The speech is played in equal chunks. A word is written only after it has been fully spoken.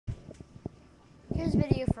Here's a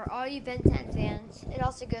video for all you Ben 10 fans. It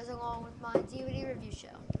also goes along with my DVD review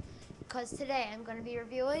show. Because today I'm going to be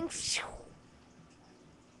reviewing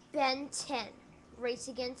Ben 10, Race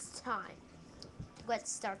Against Time.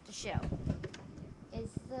 Let's start the show.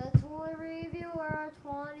 It's the Toy Reviewer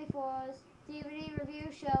 24's DVD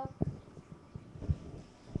review show.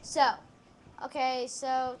 So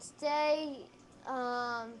today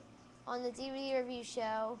on the DVD review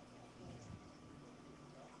show,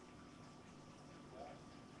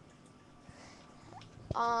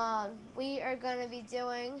 we are going to be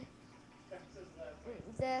doing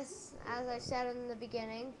this, as I said in the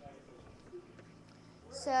beginning.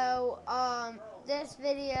 So, this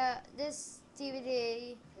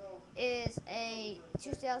DVD is a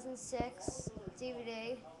 2006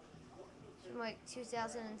 DVD from like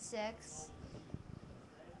 2006.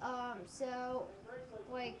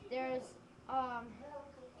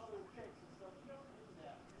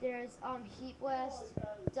 There's Heat West,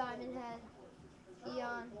 Diamond Head,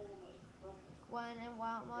 Eon, Gwen, and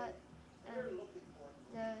Wildmutt, and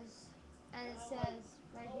those, and it says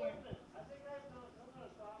right here,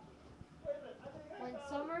 when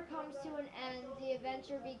summer comes to an end, the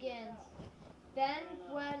adventure begins. Ben,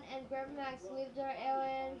 Gwen, and Grandma Max leave their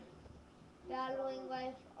alien battling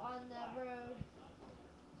life on the road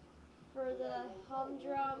for the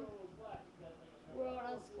humdrum world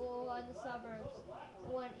of school and the suburbs.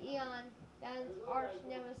 And when Eon, Ben's arch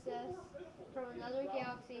nemesis from another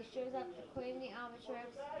galaxy, shows up to claim the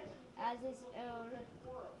Omnitrix as his own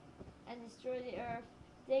and destroy the Earth,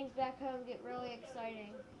 things back home get really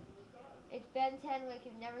exciting. It's Ben 10 like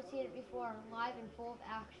you've never seen it before, live and full of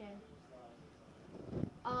action.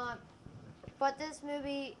 But this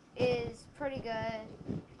movie is pretty good.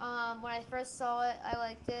 When I first saw it, I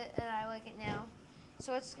liked it, and I like it now.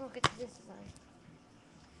 So let's look at this design.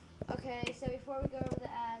 Okay, so before we go over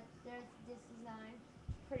the ad, there's this design.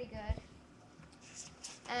 Pretty good.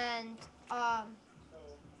 And,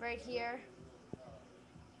 right here.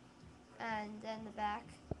 And then the back.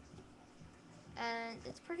 And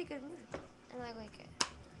it's a pretty good movie, and I like it.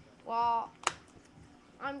 Well,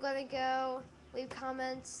 I'm gonna go leave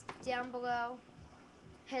comments down below.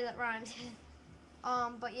 Hey, that rhymes.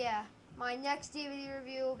 But yeah, my next DVD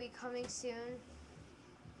review will be coming soon.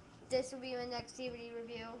 This will be my next DVD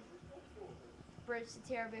review. Bridge to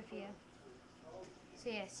TheToyreviewer. So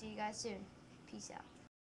yeah, see you guys soon. Peace out.